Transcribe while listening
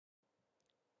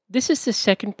This is the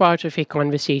second part of a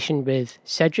conversation with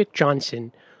Cedric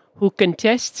Johnson, who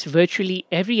contests virtually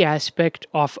every aspect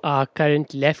of our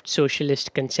current left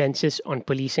socialist consensus on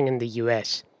policing in the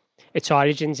US, its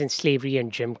origins in slavery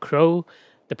and Jim Crow,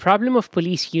 the problem of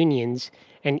police unions,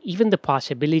 and even the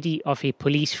possibility of a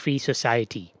police free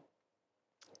society.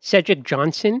 Cedric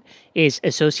Johnson is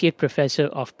Associate Professor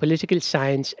of Political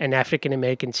Science and African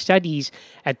American Studies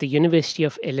at the University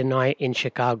of Illinois in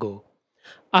Chicago.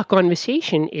 Our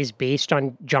conversation is based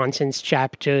on Johnson's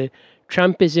chapter,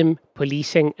 Trumpism,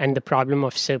 Policing, and the Problem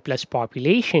of Surplus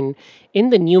Population,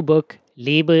 in the new book,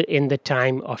 Labor in the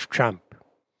Time of Trump.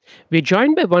 We're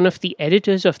joined by one of the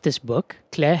editors of this book,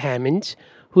 Clare Hammonds,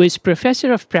 who is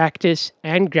Professor of Practice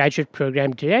and Graduate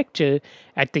Program Director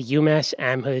at the UMass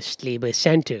Amherst Labor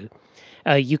Center.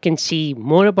 You can see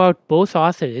more about both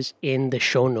authors in the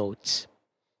show notes.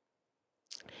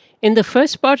 In the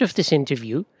first part of this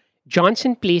interview,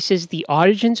 Johnson places the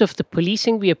origins of the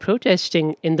policing we are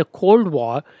protesting in the Cold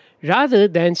War rather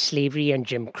than slavery and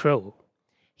Jim Crow.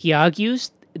 He argues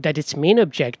that its main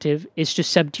objective is to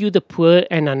subdue the poor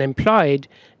and unemployed,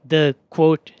 the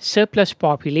quote, surplus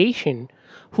population,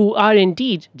 who are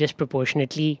indeed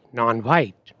disproportionately non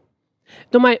white.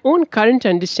 Though my own current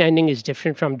understanding is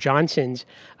different from Johnson's,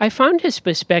 I found his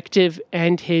perspective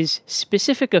and his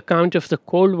specific account of the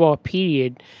Cold War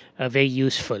period very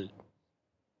useful.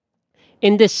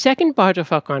 In this second part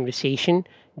of our conversation,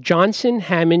 Johnson,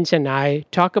 Hammonds, and I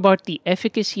talk about the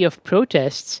efficacy of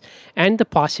protests and the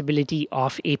possibility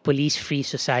of a police free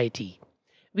society.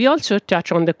 We also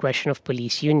touch on the question of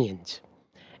police unions.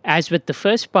 As with the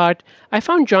first part, I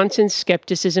found Johnson's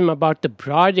skepticism about the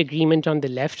broad agreement on the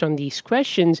left on these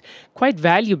questions quite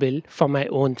valuable for my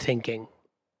own thinking.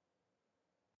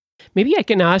 Maybe I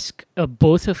can ask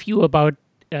both of you about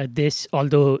this,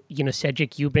 although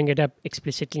Cedric, you bring it up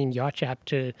explicitly in your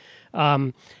chapter.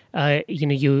 You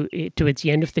towards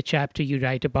the end of the chapter, you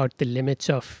write about the limits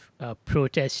of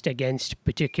protest against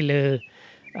particular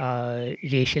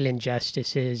racial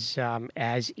injustices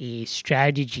as a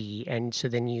strategy, and so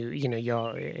then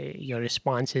your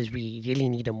response is we really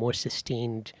need a more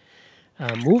sustained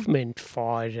movement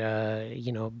for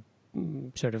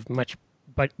sort of much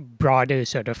but broader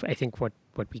sort of, I think, what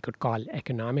we could call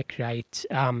economic rights.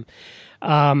 And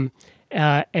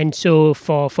so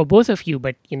for both of you,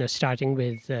 but starting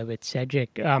with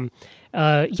Cedric,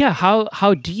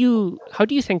 how do you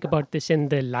think about this in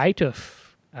the light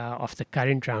of the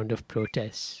current round of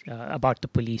protests about the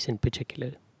police in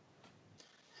particular?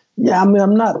 Yeah, I mean,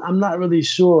 I'm not really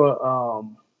sure.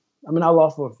 I'll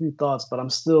offer a few thoughts, but I'm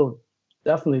still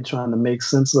definitely trying to make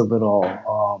sense of it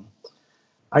all.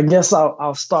 I guess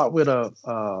I'll start with a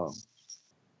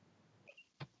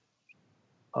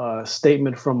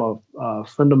statement from a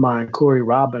friend of mine, Corey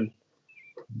Robin,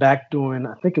 back during,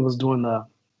 I think it was during the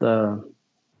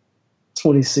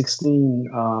 2016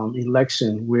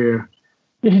 election, where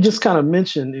he just kind of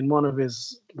mentioned in one of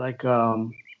his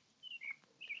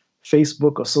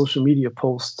Facebook or social media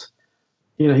posts,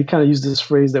 he kind of used this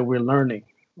phrase that we're learning,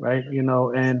 right?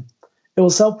 And it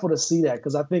was helpful to see that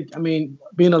because I think,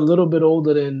 being a little bit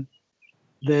older than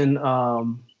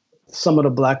some of the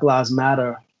Black Lives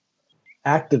Matter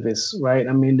activists, right?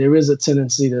 There is a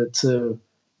tendency to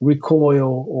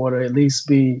recoil or to at least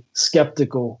be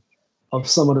skeptical of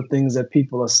some of the things that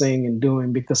people are saying and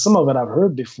doing, because some of it I've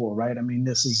heard before, right?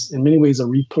 This is in many ways a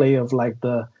replay of like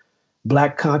the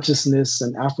Black consciousness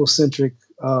and Afrocentric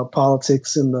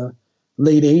politics in the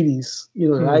late 80s,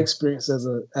 that I experienced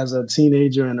as a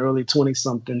teenager and early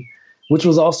 20-something, which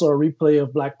was also a replay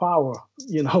of Black Power,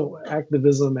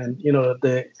 activism and,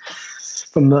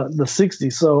 from the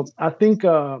 60s. So I think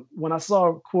when I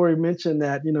saw Corey mention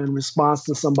that, in response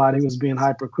to somebody who was being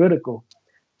hypercritical,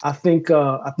 I think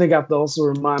I have to also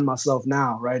remind myself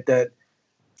now, right, that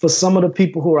for some of the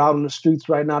people who are out on the streets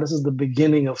right now, this is the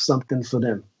beginning of something for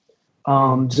them.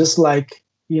 Just like,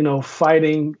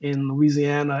 fighting in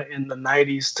Louisiana in the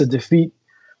 90s to defeat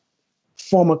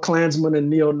former Klansman and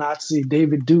neo-Nazi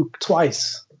David Duke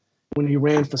twice when he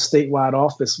ran for statewide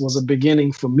office was a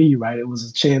beginning for me, right? It was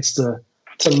a chance to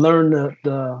learn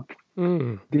the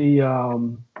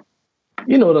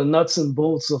nuts and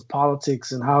bolts of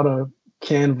politics and how to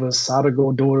canvass, how to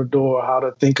go door to door, how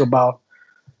to think about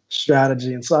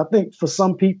strategy. And so I think for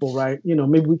some people, right,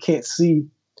 maybe we can't see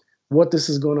what this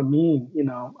is going to mean,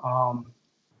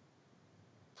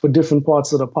 for different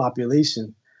parts of the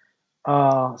population.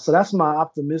 So that's my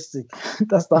optimistic,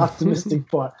 that's the optimistic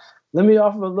part. Let me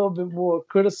offer a little bit more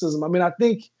criticism. I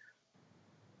think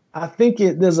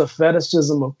there's a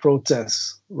fetishism of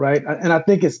protests, right? And I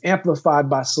think it's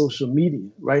amplified by social media,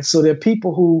 right? So there are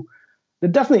people who There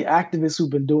are definitely activists who've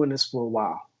been doing this for a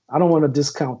while. I don't want to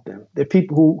discount them. There are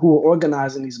people who are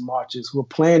organizing these marches, who are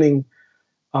planning,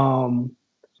 um,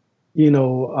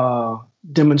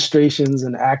 demonstrations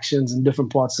and actions in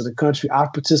different parts of the country.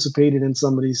 I've participated in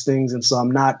some of these things, and so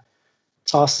I'm not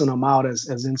tossing them out as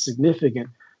insignificant.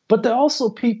 But there are also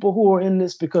people who are in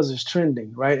this because it's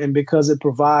trending, right? And because it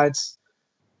provides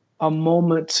a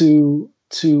moment to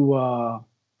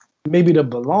maybe to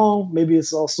belong. Maybe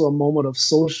it's also a moment of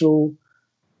social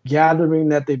gathering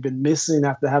that they've been missing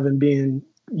after having been,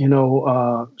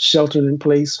 sheltered in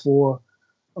place for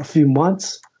a few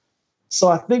months. So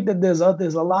I think that there's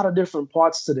a lot of different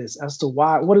parts to this as to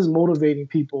what is motivating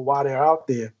people while they're out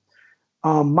there.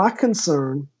 My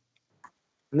concern,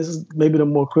 and this is maybe the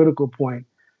more critical point,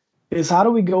 is how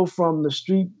do we go from the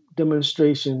street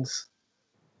demonstrations,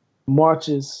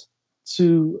 marches,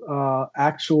 to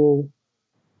actual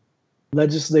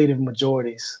legislative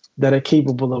majorities that are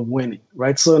capable of winning,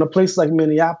 right? So in a place like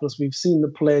Minneapolis, we've seen the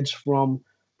pledge from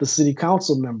the city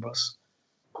council members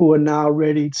who are now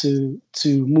ready to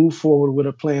move forward with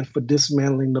a plan for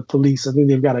dismantling the police. I think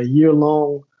they've got a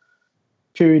year-long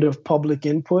period of public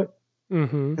input,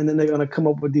 Mm-hmm. and then they're going to come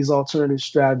up with these alternative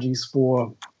strategies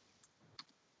for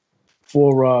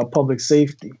public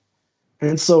safety.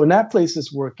 And so in that place,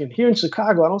 it's working. Here in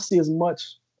Chicago, I don't see as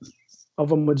much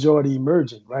of a majority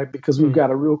emerging, right? Because we've got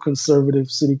a real conservative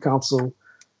city council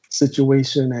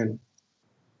situation. And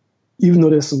even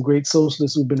though there's some great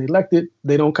socialists who've been elected,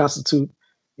 they don't constitute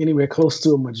anywhere close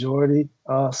to a majority.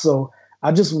 So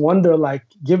I just wonder, like,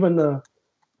 given the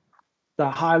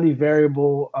highly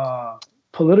variable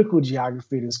political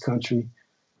geography of this country,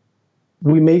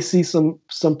 we may see some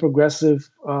progressive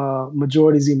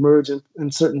majorities emerge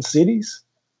in certain cities.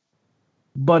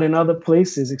 But in other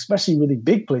places, especially really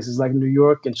big places like New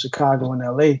York and Chicago and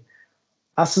LA,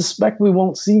 I suspect we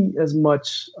won't see as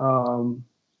much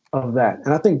of that.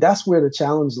 And I think that's where the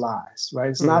challenge lies, right?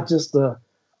 It's not just the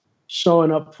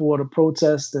showing up for the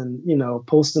protest and,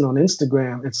 posting on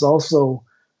Instagram. It's also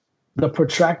the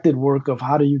protracted work of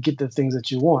how do you get the things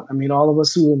that you want. I mean, all of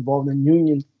us who are involved in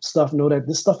union stuff know that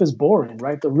this stuff is boring,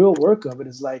 right? The real work of it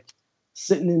is like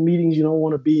sitting in meetings you don't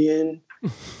want to be in,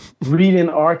 reading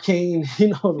arcane,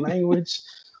 language,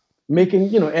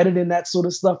 making, editing that sort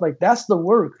of stuff. Like that's the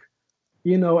work,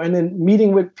 and then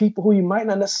meeting with people who you might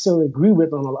not necessarily agree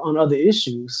with on other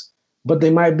issues, but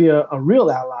they might be a real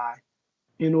ally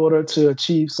in order to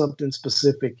achieve something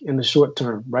specific in the short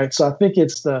term, right? So I think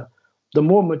it's the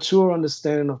more mature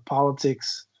understanding of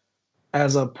politics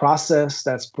as a process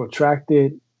that's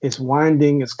protracted, it's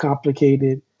winding, it's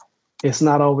complicated, it's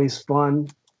not always fun.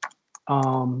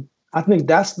 I think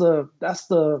that's the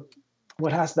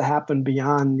what has to happen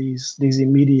beyond these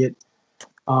immediate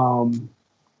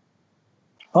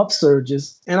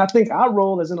upsurges. And I think our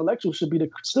role as intellectuals should be to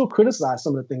still criticize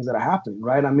some of the things that are happening,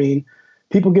 right? I mean,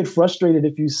 people get frustrated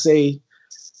if you say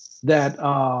that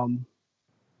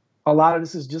a lot of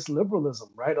this is just liberalism,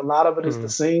 right? A lot of it is the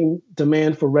same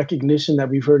demand for recognition that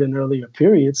we've heard in earlier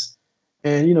periods.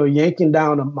 And, yanking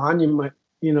down a monument,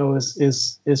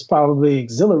 is probably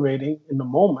exhilarating in the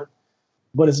moment,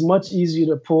 but it's much easier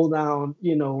to pull down,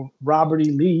 Robert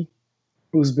E. Lee,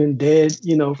 who's been dead,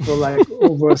 for like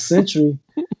over a century,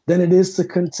 than it is to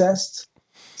contest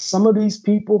some of these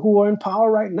people who are in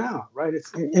power right now, right?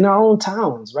 It's in our own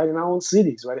towns, right? In our own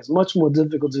cities, right? It's much more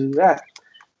difficult to do that.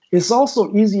 It's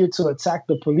also easier to attack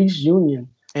the police union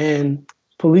and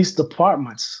police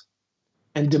departments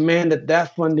and demand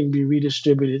that funding be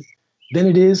redistributed than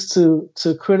it is to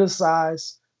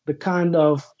criticize the kind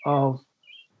of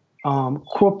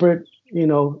corporate,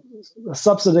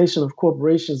 subsidization of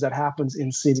corporations that happens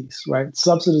in cities, right?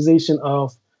 Subsidization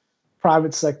of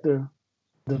private sector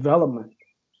development.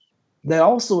 That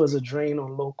also is a drain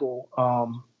on local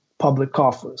public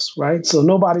coffers, right? So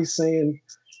nobody's saying,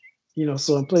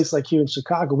 so in a place like here in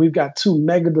Chicago, we've got 2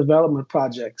 mega development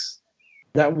projects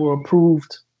that were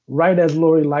approved right as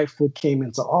Lori Lightfoot came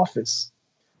into office.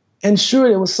 And sure,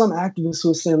 there was some activists who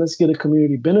were saying, let's get a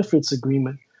community benefits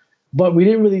agreement. But we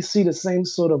didn't really see the same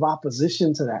sort of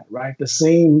opposition to that, right? The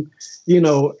same,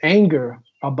 anger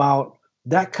about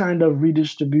that kind of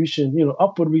redistribution,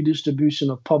 upward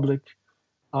redistribution of public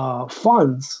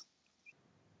funds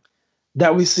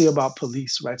that we see about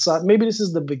police, right? So maybe this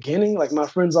is the beginning. Like my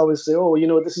friends always say, oh,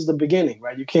 this is the beginning,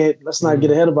 right? Let's not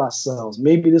get ahead of ourselves.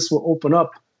 Maybe this will open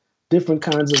up different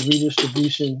kinds of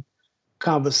redistribution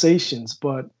conversations.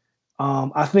 But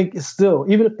I think it's still,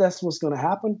 even if that's what's going to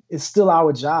happen, it's still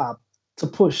our job to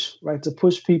push, right? To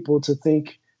push people to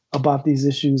think about these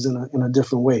issues in a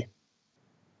different way.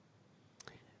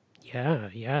 Yeah,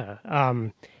 yeah.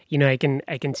 I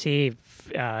can say,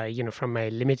 from my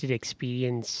limited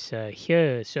experience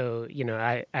here. So,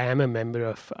 I am a member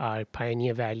of our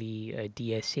Pioneer Valley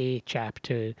DSA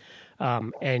chapter,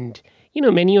 and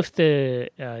many of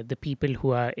the people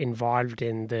who are involved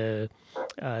in the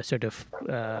sort of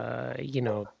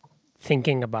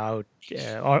thinking about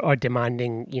or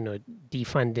demanding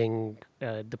defunding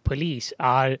the police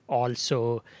have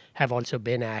also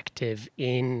been active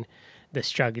in the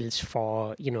struggles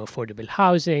for affordable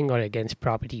housing or against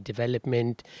property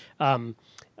development of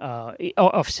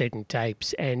certain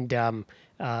types. In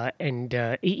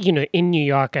New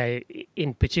York,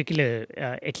 in particular,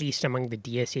 at least among the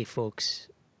DSA folks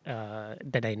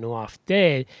that I know of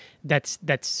there, that's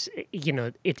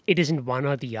it isn't one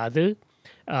or the other.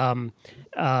 um,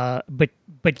 but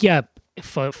yeah,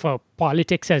 for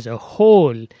politics as a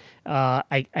whole,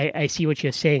 I see what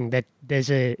you're saying, that there's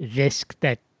a risk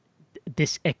that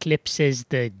this eclipses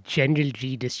the general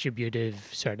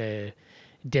redistributive sort of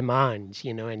demands,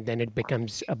 and then it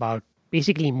becomes about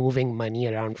basically moving money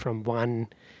around from one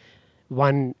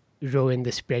row in the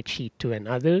spreadsheet to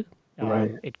another.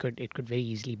 Right. It could very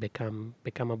easily become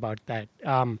about that.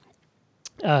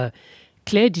 Uh,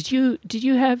 Claire, did you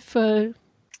have some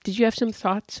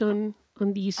thoughts on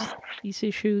these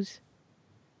issues?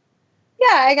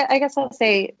 Yeah, I guess I'll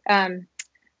say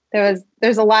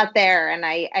there's a lot there, and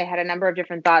I had a number of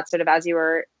different thoughts sort of as you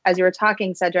were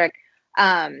talking, Cedric.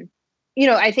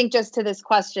 I think just to this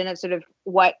question of sort of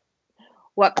what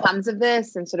comes of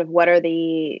this and sort of what are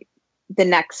the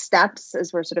next steps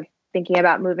as we're sort of thinking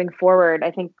about moving forward.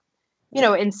 I think,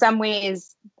 in some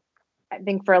ways, I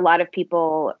think for a lot of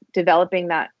people, developing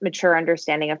that mature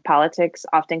understanding of politics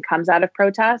often comes out of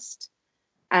protest.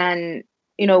 And,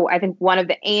 I think one of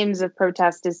the aims of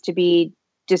protest is to be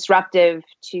disruptive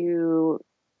to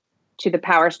the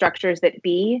power structures that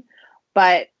be.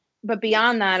 But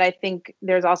beyond that, I think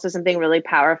there's also something really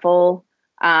powerful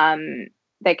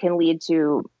that can lead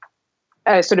to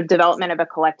a sort of development of a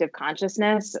collective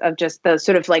consciousness of just the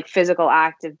sort of like physical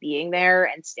act of being there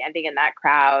and standing in that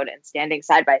crowd and standing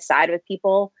side by side with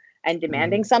people and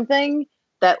demanding something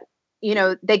that,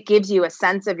 that gives you a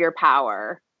sense of your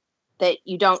power that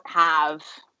you don't have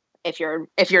if you're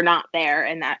not there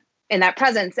in that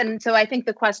presence. And so I think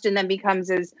the question then becomes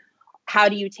is, how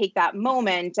do you take that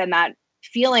moment and that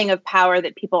feeling of power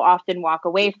that people often walk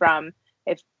away from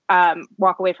a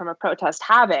protest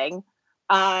having,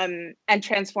 and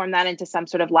transform that into some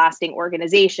sort of lasting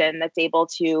organization that's able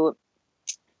to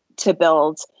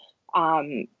build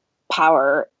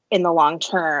power in the long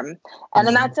term. And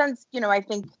in that sense, I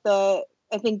think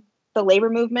the labor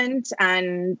movement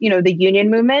and the union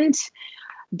movement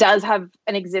does have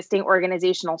an existing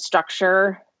organizational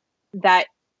structure that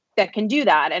can do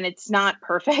that, and it's not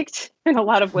perfect in a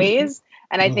lot of ways.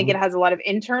 And I think it has a lot of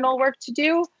internal work to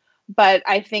do, but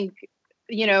I think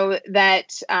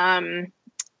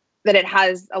that it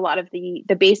has a lot of the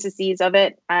bases of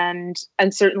it, and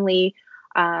certainly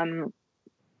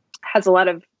has a lot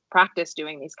of practice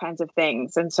doing these kinds of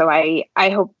things. And so I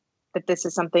hope that this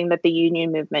is something that the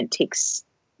union movement takes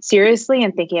seriously,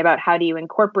 and thinking about how do you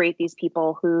incorporate these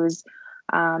people who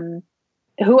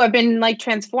have been like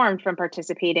transformed from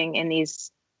participating in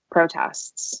these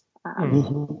protests.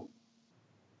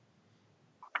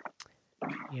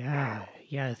 Yeah,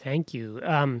 thank you.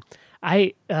 If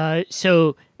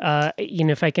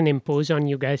I can impose on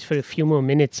you guys for a few more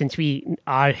minutes, since we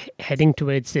are heading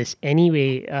towards this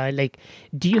anyway,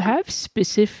 do you have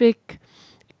specific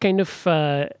kind of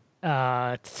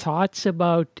thoughts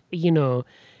about,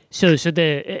 so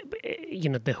the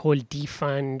whole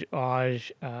defund or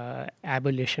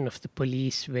abolition of the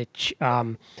police, which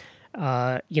I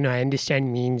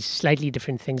understand means slightly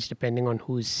different things depending on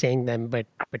who's saying them, but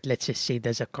let's just say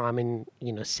there's a common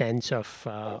sense of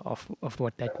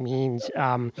what that means.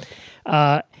 And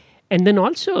then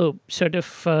also sort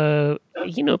of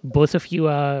both of you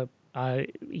are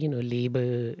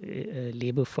labor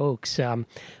folks.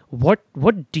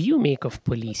 What do you make of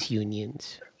police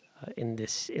unions in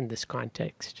this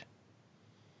context?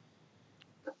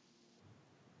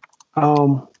 I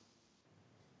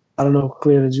don't know,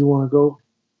 Claire, did you want to go?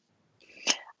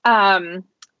 Yeah,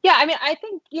 I mean, I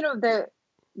think,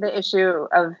 the issue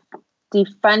of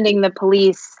defunding the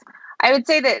police, I would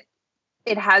say that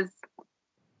it has,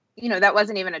 that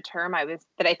wasn't even a term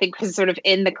that I think was sort of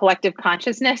in the collective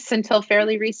consciousness until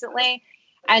fairly recently.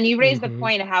 And you raised the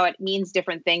point of how it means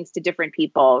different things to different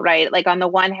people, right? Like on the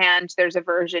one hand, there's a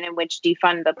version in which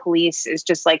defund the police is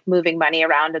just like moving money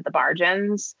around at the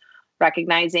margins,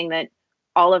 recognizing that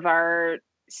all of our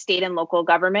state and local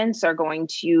governments are going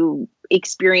to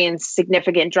experience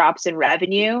significant drops in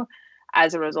revenue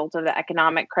as a result of the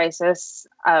economic crisis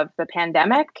of the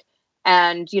pandemic.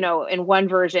 And, in one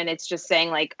version, it's just saying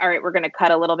like, all right, we're going to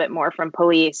cut a little bit more from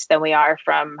police than we are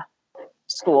from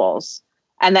schools.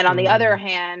 And then on the other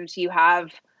hand, you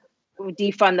have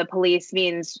defund the police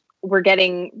means we're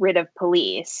getting rid of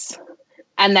police.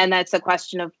 And then that's a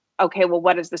question of, okay, well,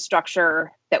 what is the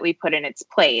structure that we put in its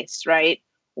place, right?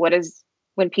 What is,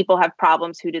 when people have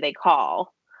problems, who do they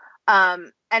call?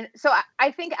 And so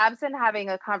I think absent having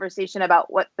a conversation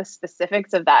about what the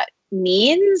specifics of that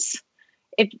means,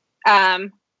 I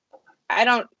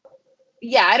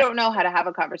don't know how to have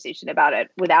a conversation about it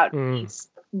without being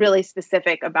really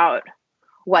specific about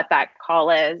what that call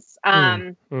is.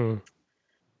 And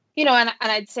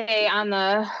I'd say on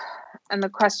the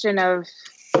question of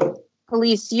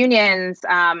police unions,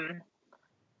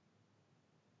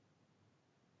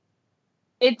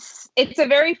 it's a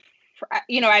very,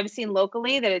 I've seen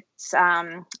locally that it's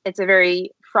a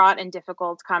very fraught and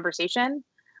difficult conversation.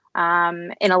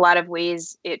 In a lot of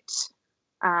ways, it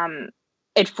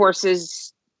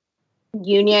forces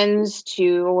unions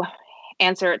to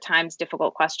answer at times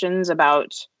difficult questions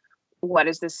about what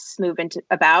is this movement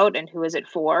about and who is it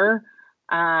for,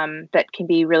 that can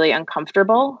be really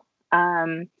uncomfortable.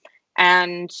 And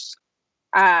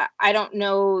I don't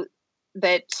know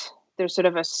that there's sort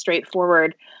of a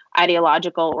straightforward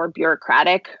ideological or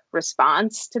bureaucratic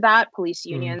response to that. Police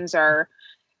unions are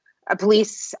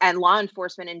police and law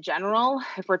enforcement in general.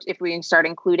 If we start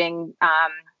including,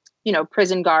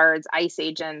 prison guards, ICE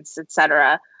agents, et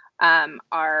cetera,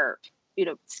 are,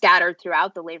 scattered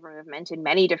throughout the labor movement in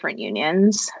many different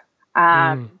unions.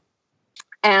 And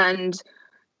at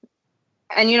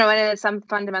some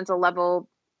fundamental level,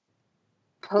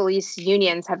 police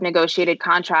unions have negotiated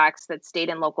contracts that state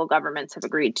and local governments have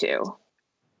agreed to.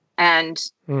 And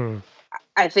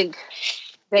I think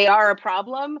they are a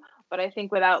problem, but I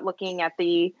think without looking at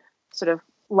the sort of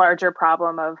larger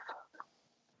problem of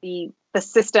the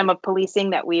system of policing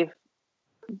that we've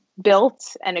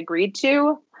built and agreed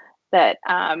to, that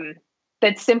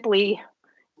simply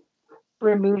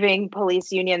removing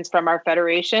police unions from our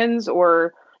federations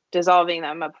or dissolving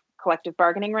them of collective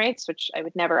bargaining rights, which I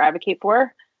would never advocate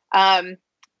for, it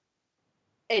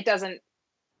doesn't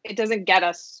get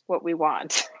us what we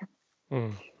want.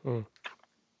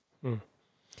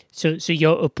 So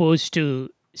you're opposed to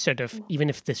sort of, even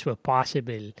if this were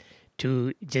possible,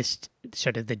 to just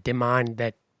sort of the demand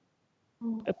that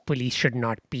police should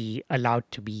not be allowed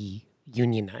to be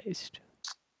unionized?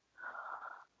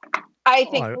 I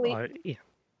think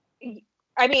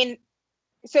I mean,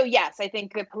 so yes, I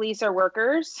think the police are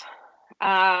workers,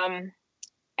 and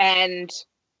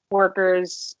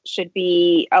workers should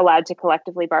be allowed to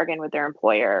collectively bargain with their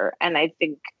employer. And I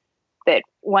think that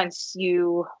once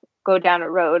you go down a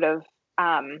road of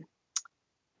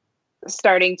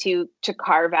starting to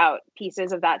carve out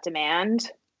pieces of that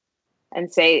demand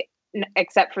and say,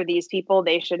 except for these people,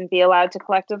 they shouldn't be allowed to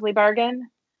collectively bargain,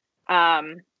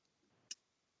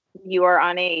 you are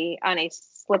on a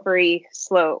slippery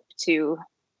slope to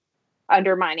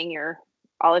undermining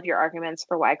all of your arguments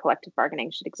for why collective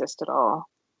bargaining should exist at all.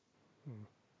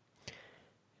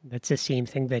 That's the same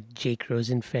thing that Jake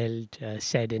Rosenfeld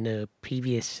said in a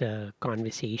previous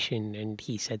conversation, and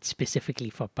he said specifically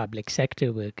for public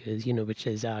sector workers, which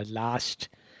is our last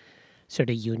sort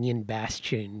of union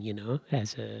bastion,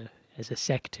 as a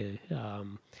sector,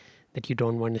 that you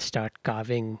don't want to start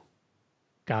carving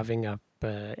up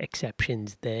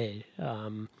exceptions there.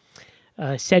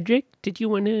 Cedric, did you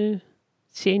want to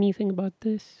say anything about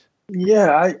this?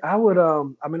 Yeah, I would.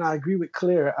 I agree with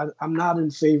Claire. I'm not in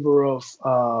favor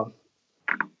of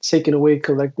taking away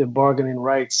collective bargaining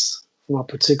rights from a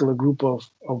particular group of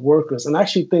workers. And I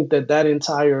actually think that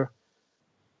entire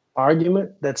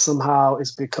argument that somehow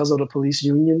it's because of the police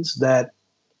unions that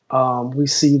we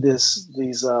see these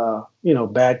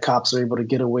bad cops are able to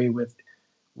get away with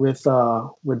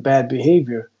bad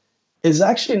behavior is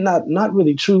actually not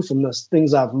really true from the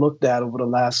things I've looked at over the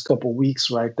last couple of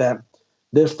weeks, right? That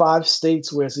there are 5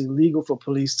 states where it's illegal for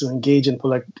police to engage in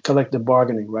collective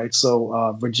bargaining, right?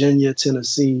 So Virginia,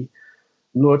 Tennessee,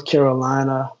 North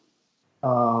Carolina,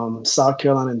 South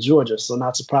Carolina, and Georgia. So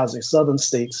not surprisingly, southern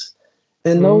states.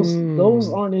 And those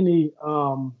aren't any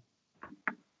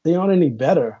they aren't any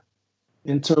better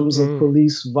in terms of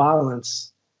police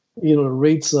violence. The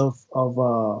rates of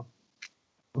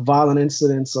violent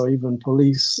incidents or even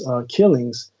police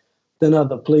killings than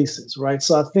other places, right?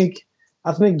 So I think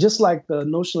just like the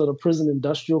notion of the prison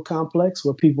industrial complex,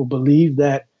 where people believe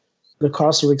that the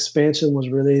carceral expansion was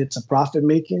related to profit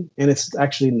making, and it's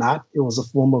actually not. It was a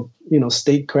form of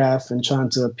statecraft and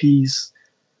trying to appease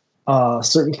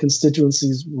certain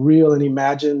constituencies' real and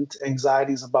imagined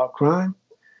anxieties about crime.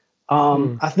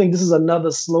 I think this is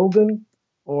another slogan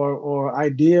or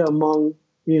idea among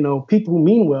people who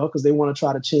mean well because they want to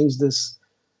try to change this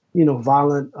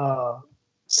violent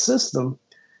system,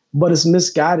 but it's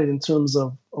misguided in terms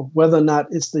of whether or not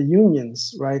it's the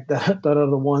unions, right, that are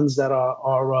the ones that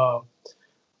are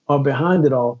behind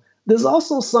it all. There's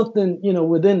also something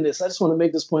within this. I just want to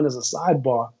make this point as a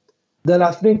sidebar that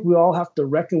I think we all have to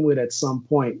reckon with at some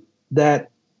point. That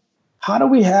how do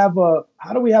we have a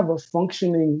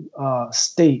functioning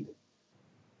state,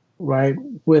 right,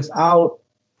 without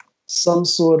some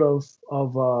sort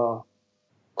of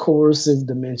coercive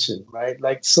dimension, right?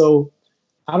 Like, so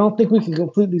I don't think we can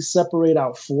completely separate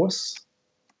out force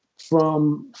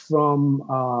from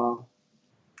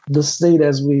the state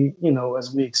as we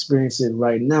experience it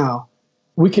right now.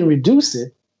 We can reduce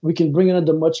it. We can bring it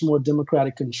under much more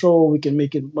democratic control. We can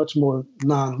make it much more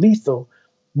non-lethal,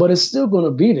 but it's still going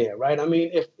to be there, right? I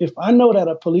mean, if I know that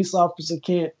a police officer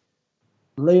can't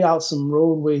lay out some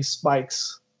roadway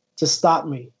spikes to stop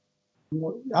me,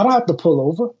 I don't have to pull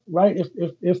over, right?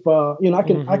 If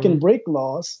I can break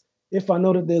laws if I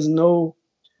know that there's no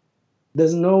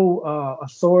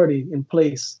authority in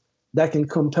place that can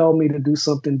compel me to do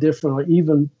something different or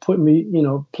even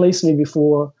place me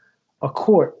before a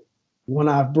court when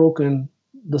I've broken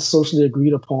the socially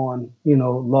agreed upon,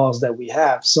 laws that we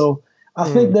have. So I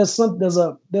think there's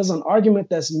an argument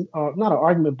that's not an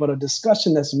argument, but a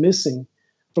discussion that's missing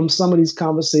from some of these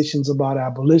conversations about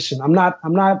abolition. I'm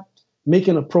not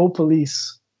making a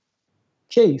pro-police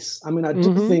case. I mean, I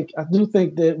do think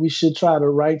that we should try to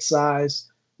right size.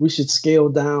 We should scale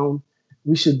down.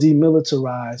 We should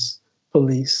demilitarize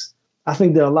police. I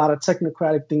think there are a lot of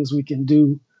technocratic things we can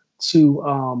do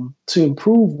to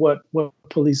improve what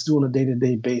police do on a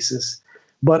day-to-day basis.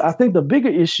 But I think the bigger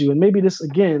issue, and maybe this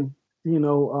again,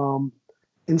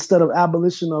 instead of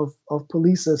abolition of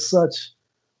police as such,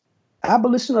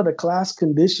 abolition of the class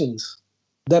conditions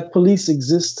that police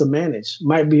exist to manage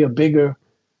might be a bigger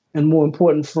and more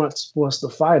important fronts for us to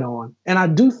fight on. And I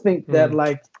do think that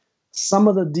like some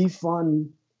of the defund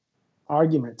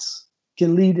arguments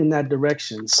can lead in that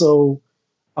direction. So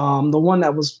the one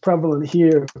that was prevalent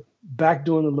here back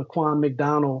during the Laquan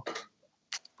McDonald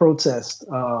protest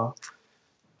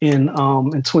in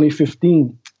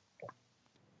 2015,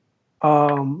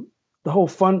 the whole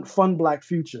fund Black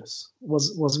Futures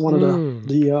was one of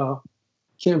the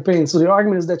campaigns. So the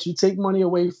argument is that you take money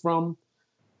away from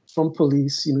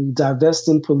police, you divest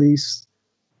in police,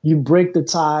 you break the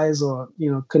ties or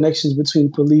connections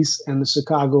between police and the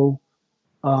Chicago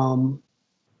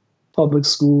public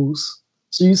schools.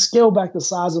 So you scale back the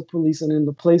size of police, and in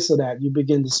the place of that, you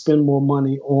begin to spend more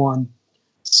money on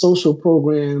social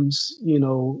programs,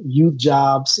 youth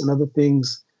jobs and other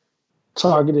things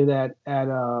targeted at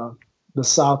the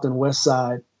South and West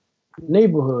Side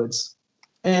neighborhoods.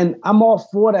 And I'm all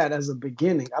for that as a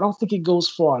beginning. I don't think it goes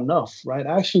far enough, right?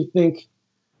 I actually think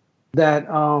that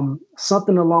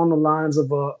something along the lines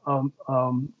of a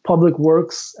public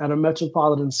works at a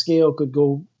metropolitan scale could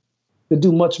do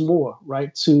much more,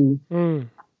 right? To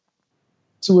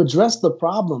address the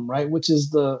problem, right? Which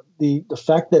is the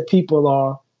fact that people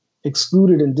are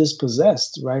excluded and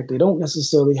dispossessed, right? They don't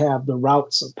necessarily have the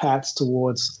routes or paths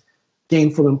towards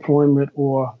gainful employment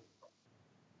or,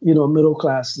 middle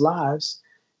class lives.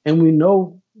 And we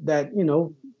know that,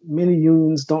 many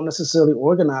unions don't necessarily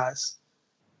organize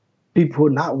people who are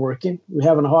not working. We're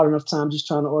having a hard enough time just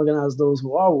trying to organize those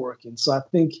who are working. So I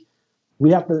think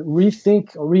we have to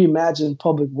rethink or reimagine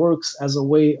public works as a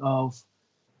way of,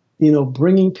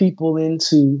 bringing people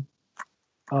into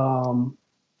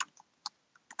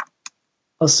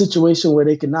a situation where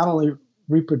they can not only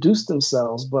reproduce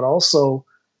themselves, but also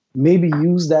maybe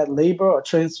use that labor or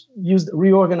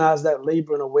reorganize that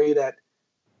labor in a way that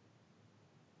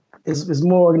is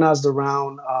more organized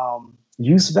around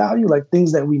use value, like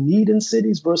things that we need in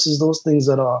cities versus those things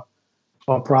that are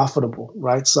profitable,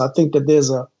 right? So I think that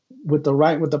with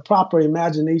the proper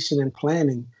imagination and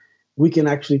planning, we can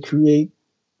actually create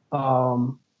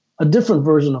a different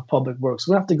version of public works.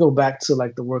 We have to go back to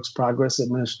like the Works Progress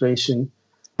Administration,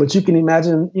 but you can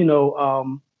imagine,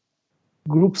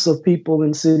 groups of people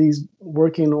in cities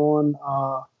working on,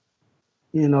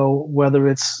 whether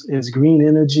it's green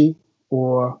energy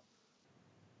or,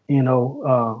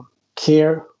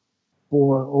 care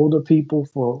for older people,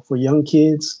 for young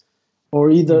kids, or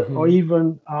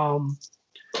even,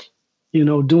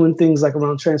 doing things like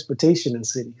around transportation in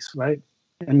cities, right?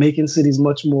 And making cities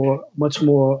much more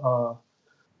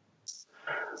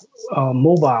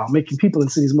mobile, making people in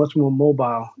cities much more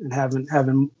mobile and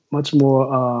having much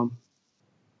more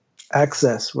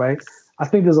access, right? I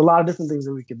think there's a lot of different things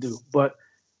that we could do, but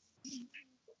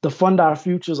the Fund Our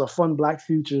Futures or Fund Black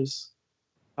Futures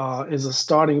is a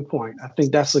starting point. I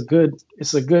think it's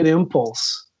a good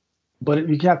impulse, but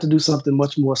you have to do something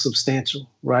much more substantial,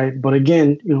 right? But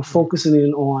again, focusing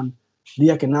in on the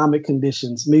economic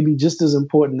conditions may be just as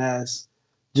important as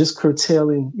just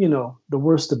curtailing, the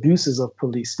worst abuses of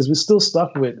police, because we're still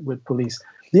stuck with police.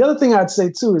 The other thing I'd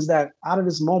say too is that out of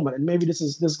this moment, and maybe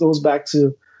this goes back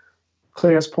to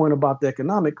Claire's point about the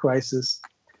economic crisis,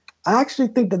 I actually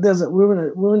think that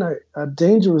we're in a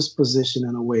dangerous position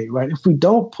in a way, right? If we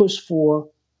don't push for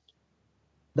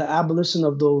the abolition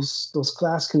of those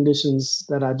class conditions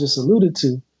that I just alluded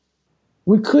to,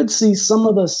 we could see some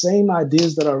of the same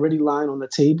ideas that are already lying on the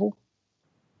table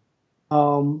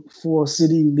for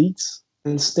city elites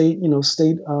and state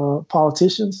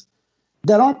politicians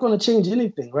that aren't going to change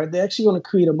anything, right? They're actually going to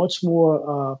create a much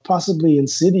more possibly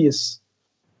insidious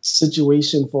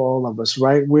situation for all of us,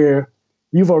 right? Where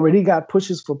you've already got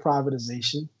pushes for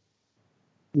privatization.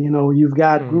 You've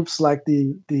got groups like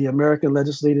the American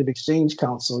Legislative Exchange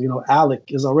Council, ALEC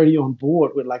is already on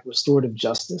board with like restorative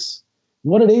justice.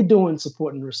 What are they doing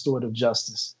supporting restorative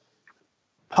justice?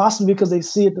 Possibly because they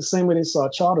see it the same way they saw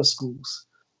charter schools.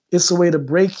 It's a way to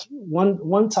break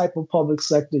one type of public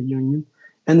sector union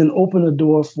and then open the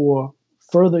door for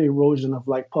further erosion of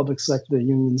like public sector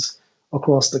unions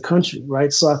across the country,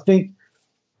 right? So I think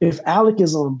if ALEC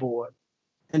is on board,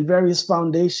 and various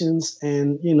foundations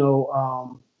and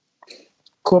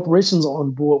corporations are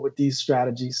on board with these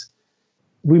strategies,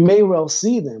 we may well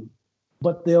see them,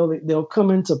 but they'll come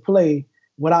into play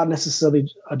without necessarily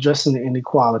addressing the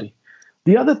inequality.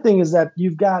 The other thing is that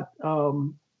you've got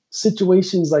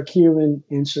situations like here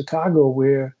in Chicago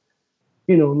where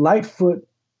Lightfoot,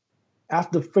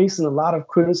 after facing a lot of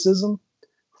criticism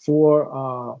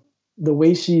for the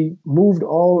way she moved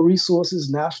all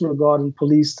resources, National Guard and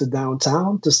police, to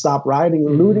downtown to stop rioting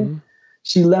and looting,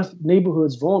 she left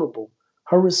neighborhoods vulnerable.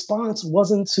 Her response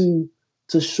wasn't to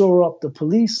shore up the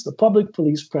public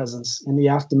police presence in the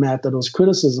aftermath of those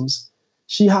criticisms.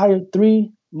 She hired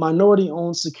 3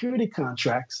 minority-owned security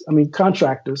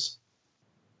contractors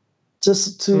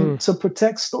to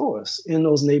protect stores in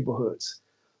those neighborhoods.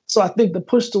 So I think the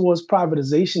push towards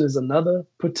privatization is another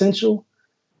potential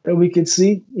that we could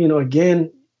see,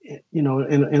 again, in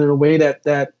a way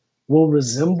that will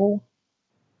resemble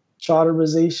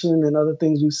charterization and other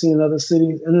things we've seen in other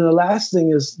cities. And then the last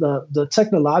thing is the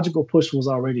technological push was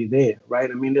already there,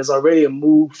 right? I mean, there's already a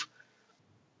move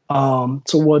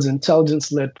towards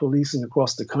intelligence-led policing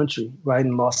across the country, right?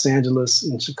 In Los Angeles,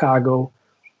 in Chicago.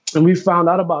 And we found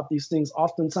out about these things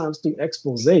oftentimes through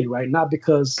expose, right? Not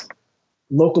because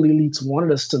local elites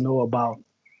wanted us to know about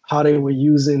how they were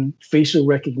using facial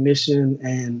recognition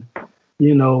and,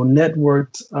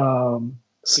 networked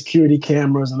security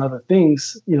cameras and other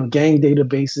things, gang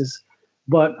databases.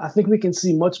 But I think we can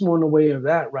see much more in the way of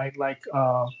that, right? Like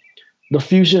the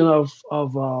fusion of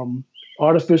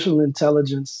artificial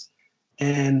intelligence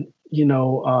and,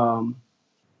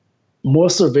 more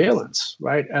surveillance,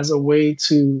 right? As a way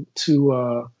to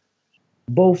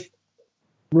both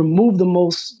remove the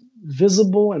most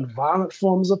visible and violent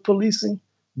forms of policing,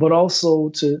 but also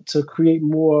to create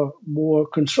more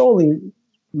controlling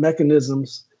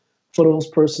mechanisms for those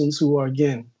persons who are,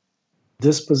 again,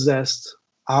 dispossessed,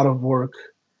 out of work,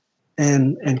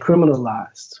 and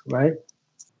criminalized, right?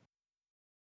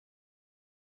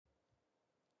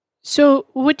 So,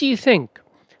 what do you think?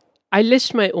 I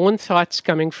list my own thoughts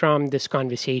coming from this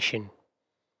conversation.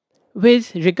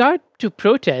 With regard to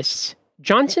protests,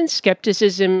 Johnson's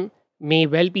skepticism may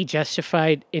well be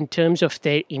justified in terms of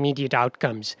their immediate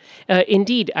outcomes.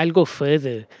 Indeed, I'll go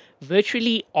further.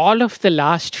 Virtually all of the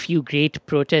last few great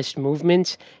protest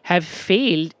movements have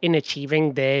failed in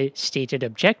achieving their stated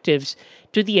objectives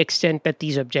to the extent that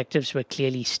these objectives were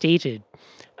clearly stated.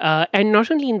 And not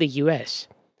only in the US.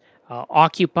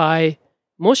 Occupy,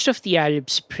 most of the Arab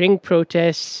Spring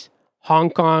protests, Hong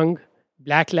Kong,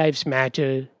 Black Lives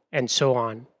Matter, and so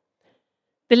on.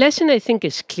 The lesson, I think,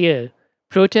 is clear.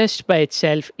 Protest by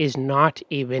itself is not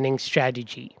a winning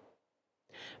strategy.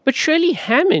 But surely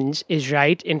Hammonds is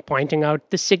right in pointing out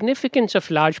the significance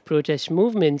of large protest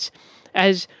movements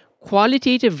as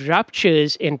qualitative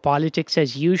ruptures in politics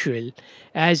as usual,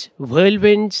 as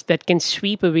whirlwinds that can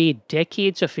sweep away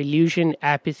decades of illusion,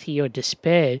 apathy, or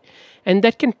despair, and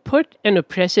that can put an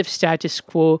oppressive status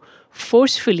quo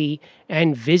forcefully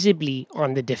and visibly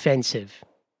on the defensive.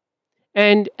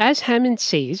 And as Hammond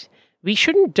says, we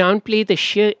shouldn't downplay the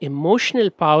sheer emotional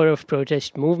power of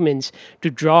protest movements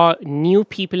to draw new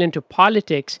people into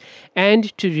politics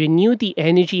and to renew the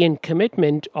energy and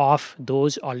commitment of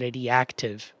those already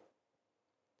active.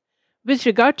 With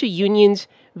regard to unions,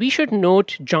 we should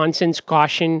note Johnson's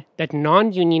caution that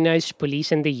non unionized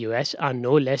police in the US are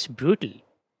no less brutal.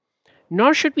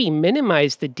 Nor should we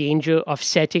minimize the danger of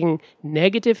setting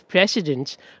negative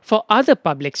precedents for other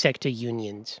public sector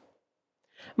unions.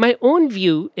 My own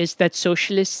view is that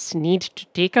socialists need to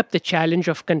take up the challenge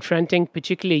of confronting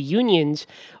particular unions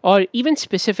or even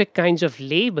specific kinds of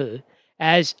labor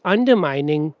as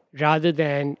undermining rather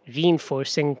than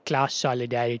reinforcing class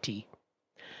solidarity.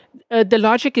 The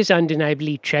logic is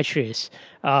undeniably treacherous.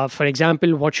 For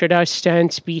example, what should our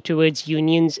stance be towards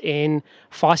unions in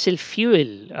fossil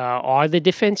fuel or the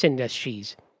defense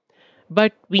industries?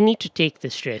 But we need to take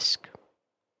this risk.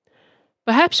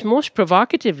 Perhaps most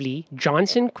provocatively,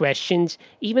 Johnson questions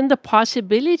even the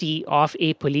possibility of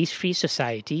a police free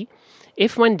society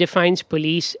if one defines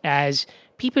police as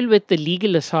people with the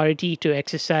legal authority to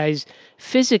exercise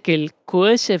physical,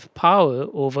 coercive power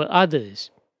over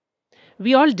others.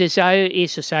 We all desire a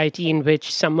society in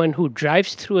which someone who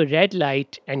drives through a red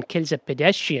light and kills a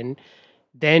pedestrian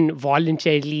then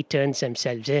voluntarily turns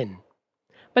themselves in.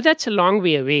 But that's a long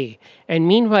way away, and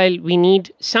meanwhile, we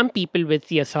need some people with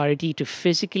the authority to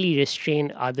physically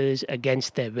restrain others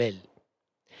against their will.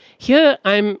 Here,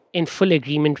 I'm in full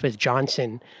agreement with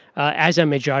Johnson, as are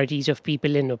majorities of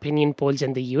people in opinion polls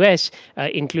in the US,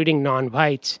 including non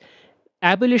whites.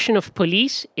 Abolition of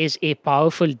police is a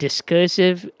powerful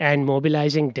discursive and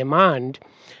mobilizing demand,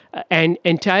 and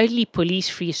entirely police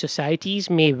free societies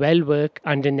may well work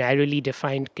under narrowly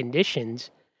defined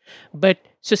conditions. But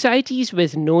societies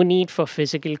with no need for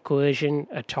physical coercion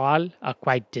at all are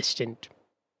quite distant.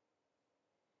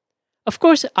 Of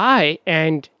course, I,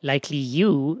 and likely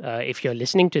you, if you're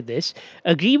listening to this,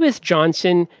 agree with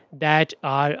Johnson that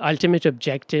our ultimate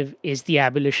objective is the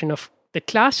abolition of the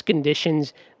class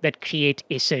conditions that create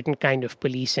a certain kind of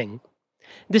policing.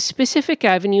 The specific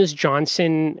avenues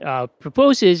Johnson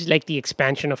proposes, like the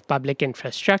expansion of public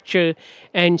infrastructure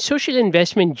and social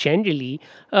investment generally,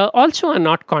 also are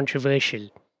not controversial.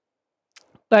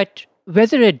 But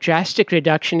whether a drastic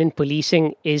reduction in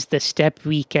policing is the step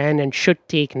we can and should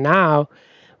take now,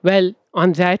 well,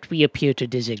 on that we appear to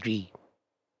disagree.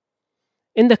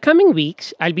 In the coming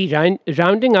weeks, I'll be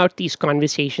rounding out these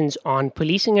conversations on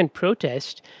policing and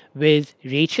protest with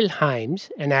Rachel Himes,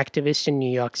 an activist in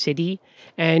New York City,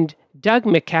 and Doug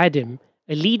McAdam,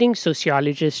 a leading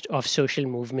sociologist of social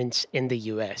movements in the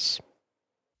US.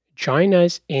 Join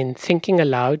us in thinking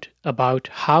aloud about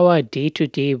how our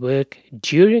day-to-day work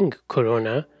during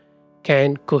Corona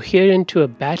can cohere into a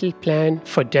battle plan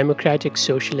for democratic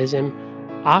socialism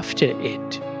after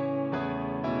it.